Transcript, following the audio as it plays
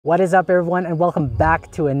What is up everyone, and welcome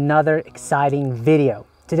back to another exciting video.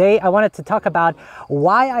 Today I wanted to talk about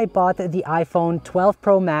why I bought the iPhone 12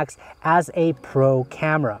 Pro Max as a pro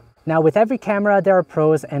camera. Now with every camera there are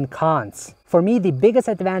pros and cons. For me, the biggest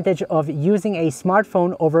advantage of using a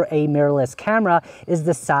smartphone over a mirrorless camera is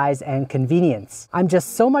the size and convenience. I'm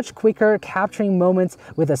just so much quicker capturing moments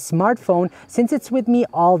with a smartphone since it's with me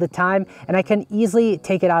all the time and I can easily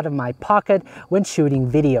take it out of my pocket when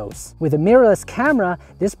shooting videos. With a mirrorless camera,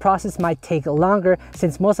 this process might take longer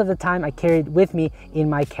since most of the time I carry it with me in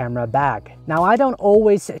my camera bag. Now, I don't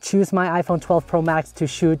always choose my iPhone 12 Pro Max to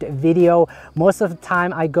shoot video. Most of the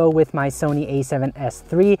time I go with my Sony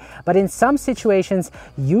a7S III, but in some situations,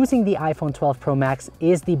 using the iPhone 12 Pro Max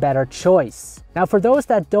is the better choice. Now, for those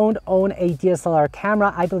that don't own a DSLR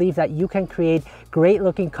camera, I believe that you can create great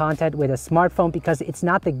looking content with a smartphone because it's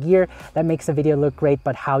not the gear that makes a video look great,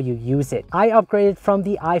 but how you use it. I upgraded from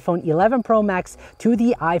the iPhone 11 Pro Max to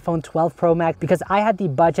the iPhone 12 Pro Max because I had the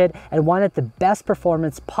budget and wanted the best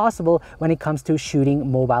performance possible when it comes to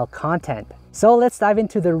shooting mobile content. So let's dive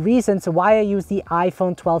into the reasons why I use the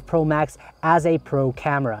iPhone 12 Pro Max as a pro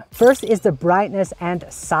camera. First is the brightness and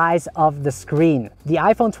size of the screen. The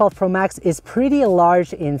iPhone 12 Pro Max is pretty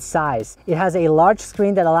large in size. It has a large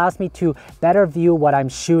screen that allows me to better view what I'm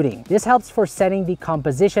shooting. This helps for setting the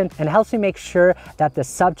composition and helps me make sure that the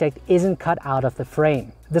subject isn't cut out of the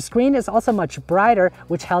frame. The screen is also much brighter,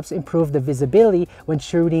 which helps improve the visibility when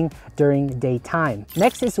shooting during daytime.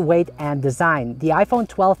 Next is weight and design. The iPhone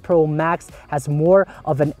 12 Pro Max has more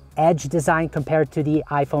of an edge design compared to the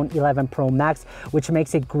iPhone 11 Pro Max, which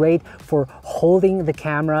makes it great for holding the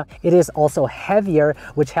camera. It is also heavier,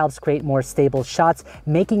 which helps create more stable shots,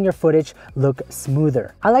 making your footage look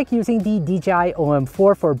smoother. I like using the DJI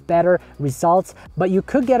OM4 for better results, but you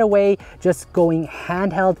could get away just going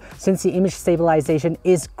handheld since the image stabilization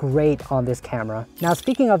is great on this camera. Now,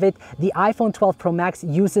 speaking of it, the iPhone 12 Pro Max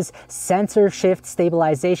uses sensor shift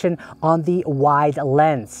stabilization on the wide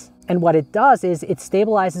lens. And what it does is it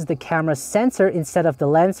stabilizes the camera's sensor instead of the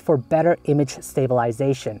lens for better image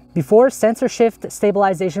stabilization. Before, sensor shift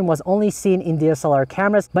stabilization was only seen in DSLR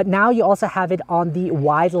cameras, but now you also have it on the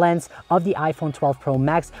wide lens of the iPhone 12 Pro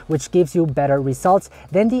Max, which gives you better results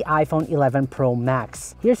than the iPhone 11 Pro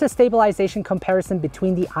Max. Here's a stabilization comparison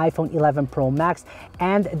between the iPhone 11 Pro Max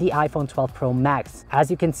and the iPhone 12 Pro Max. As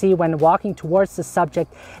you can see, when walking towards the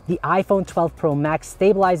subject, the iPhone 12 Pro Max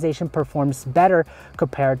stabilization performs better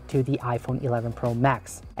compared to the iPhone 11 Pro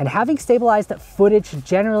Max. And having stabilized footage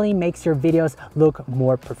generally makes your videos look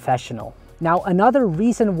more professional. Now, another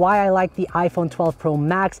reason why I like the iPhone 12 Pro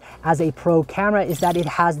Max as a pro camera is that it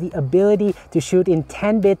has the ability to shoot in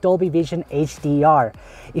 10-bit Dolby Vision HDR.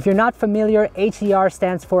 If you're not familiar, HDR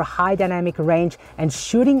stands for High Dynamic Range, and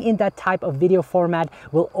shooting in that type of video format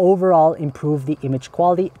will overall improve the image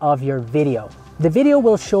quality of your video. The video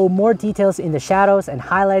will show more details in the shadows and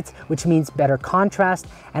highlights, which means better contrast,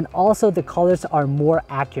 and also the colors are more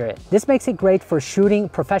accurate. This makes it great for shooting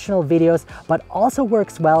professional videos, but also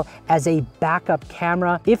works well as a backup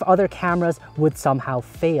camera if other cameras would somehow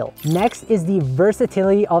fail. Next is the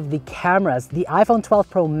versatility of the cameras. The iPhone 12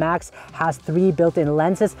 Pro Max has 3 built-in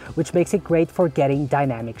lenses, which makes it great for getting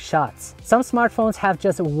dynamic shots. Some smartphones have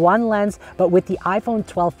just one lens, but with the iPhone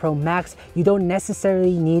 12 Pro Max, you don't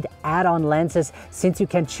necessarily need add-on lenses since you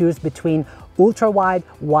can choose between ultra-wide,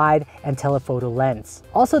 wide, and telephoto lens.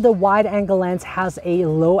 Also, the wide-angle lens has a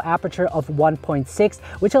low aperture of 1.6,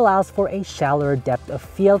 which allows for a shallower depth of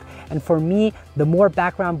field, and for me, the more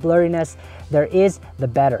background blurriness there is, the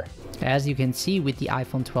better. As you can see with the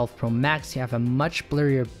iPhone 12 Pro Max, you have a much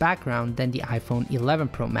blurrier background than the iPhone 11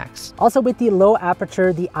 Pro Max. Also, with the low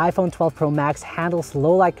aperture, the iPhone 12 Pro Max handles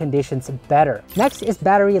low light conditions better. Next is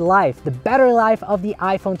battery life. The battery life of the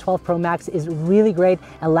iPhone 12 Pro Max is really great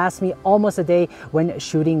and lasts me almost a day when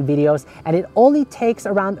shooting videos, and it only takes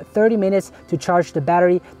around 30 minutes to charge the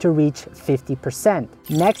battery to reach 50%.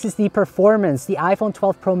 Next is the performance. The iPhone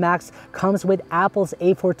 12 Pro Max comes with Apple's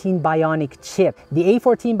A14 Bionic chip. The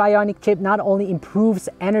A14 Bionic chip not only improves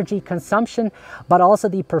energy consumption, but also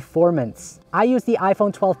the performance. I use the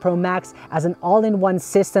iPhone 12 Pro Max as an all-in-one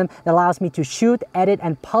system that allows me to shoot, edit,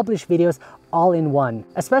 and publish videos all in one.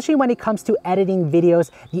 Especially when it comes to editing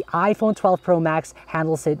videos, the iPhone 12 Pro Max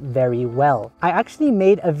handles it very well. I actually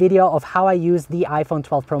made a video of how I use the iPhone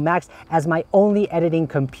 12 Pro Max as my only editing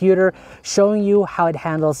computer, showing you how it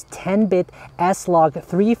handles 10-bit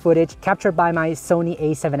S-Log3 footage captured by my Sony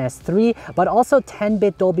a7S III, but also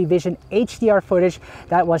 10-bit Dolby Vision HDR footage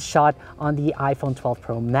that was shot on the iPhone 12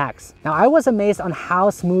 Pro Max. Now, I was amazed on how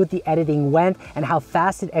smooth the editing went and how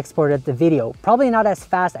fast it exported the video. Probably not as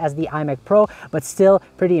fast as the iMac Pro, Pro, but still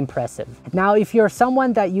pretty impressive. Now, if you're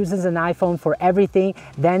someone that uses an iPhone for everything,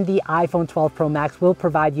 then the iPhone 12 Pro Max will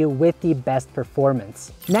provide you with the best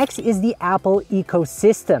performance. Next is the Apple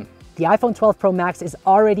ecosystem. The iPhone 12 Pro Max is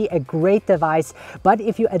already a great device, but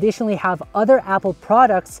if you additionally have other Apple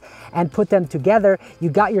products and put them together, you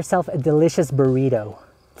got yourself a delicious burrito.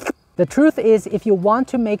 The truth is, if you want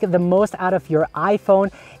to make the most out of your iPhone,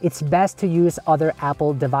 it's best to use other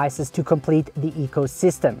Apple devices to complete the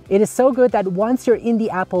ecosystem. It is so good that once you're in the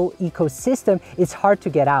Apple ecosystem, it's hard to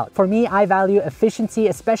get out. For me, I value efficiency,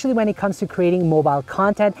 especially when it comes to creating mobile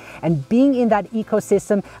content, and being in that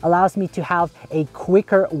ecosystem allows me to have a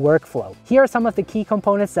quicker workflow. Here are some of the key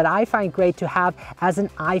components that I find great to have as an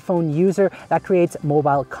iPhone user that creates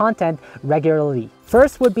mobile content regularly.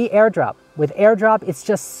 First would be AirDrop. With AirDrop, it's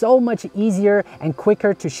just so much easier and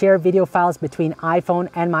quicker to share video files between iPhone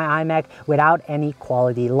and my iMac without any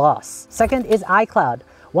quality loss. Second is iCloud.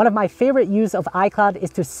 One of my favorite use of iCloud is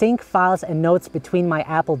to sync files and notes between my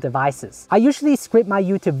Apple devices. I usually script my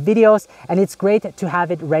YouTube videos, and it's great to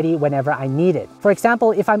have it ready whenever I need it. For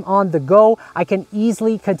example, if I'm on the go, I can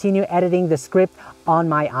easily continue editing the script on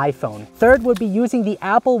my iPhone. Third would be using the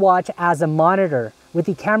Apple Watch as a monitor. With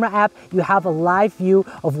the camera app, you have a live view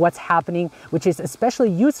of what's happening, which is especially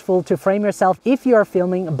useful to frame yourself if you are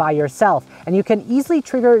filming by yourself. And you can easily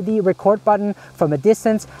trigger the record button from a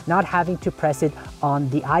distance, not having to press it on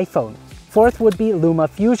the iPhone. Fourth would be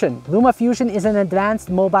LumaFusion. LumaFusion is an advanced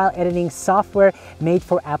mobile editing software made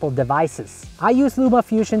for Apple devices. I use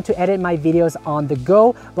LumaFusion to edit my videos on the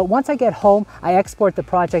go, but once I get home, I export the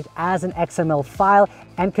project as an XML file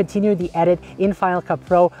and continue the edit in Final Cut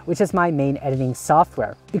Pro, which is my main editing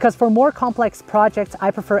software. Because for more complex projects,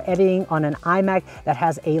 I prefer editing on an iMac that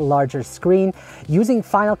has a larger screen, using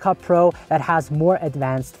Final Cut Pro that has more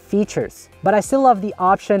advanced features. But I still love the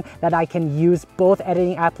option that I can use both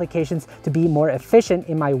editing applications to be more efficient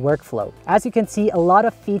in my workflow. As you can see, a lot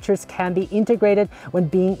of features can be integrated when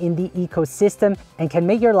being in the ecosystem and can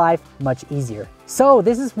make your life much easier. So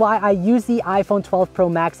this is why I use the iPhone 12 Pro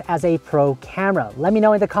Max as a pro camera. Let me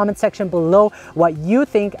know in the comment section below what you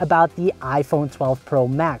think about the iPhone 12 Pro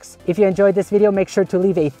Max. If you enjoyed this video, make sure to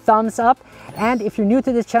leave a thumbs up. And if you're new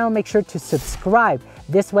to this channel, make sure to subscribe.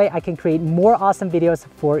 This way I can create more awesome videos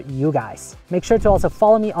for you guys. Make sure to also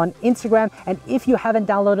follow me on Instagram. And if you haven't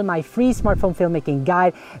downloaded my free smartphone filmmaking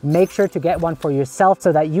guide, make sure to get one for yourself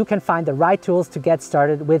so that you can find the right tools to get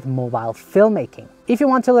started with mobile filmmaking. If you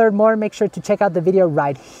want to learn more, make sure to check out the video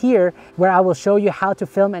right here where I will show you how to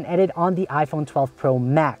film and edit on the iPhone 12 Pro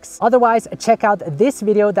Max. Otherwise, check out this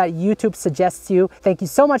video that YouTube suggests you. Thank you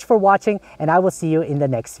so much for watching, and I will see you in the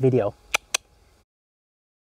next video.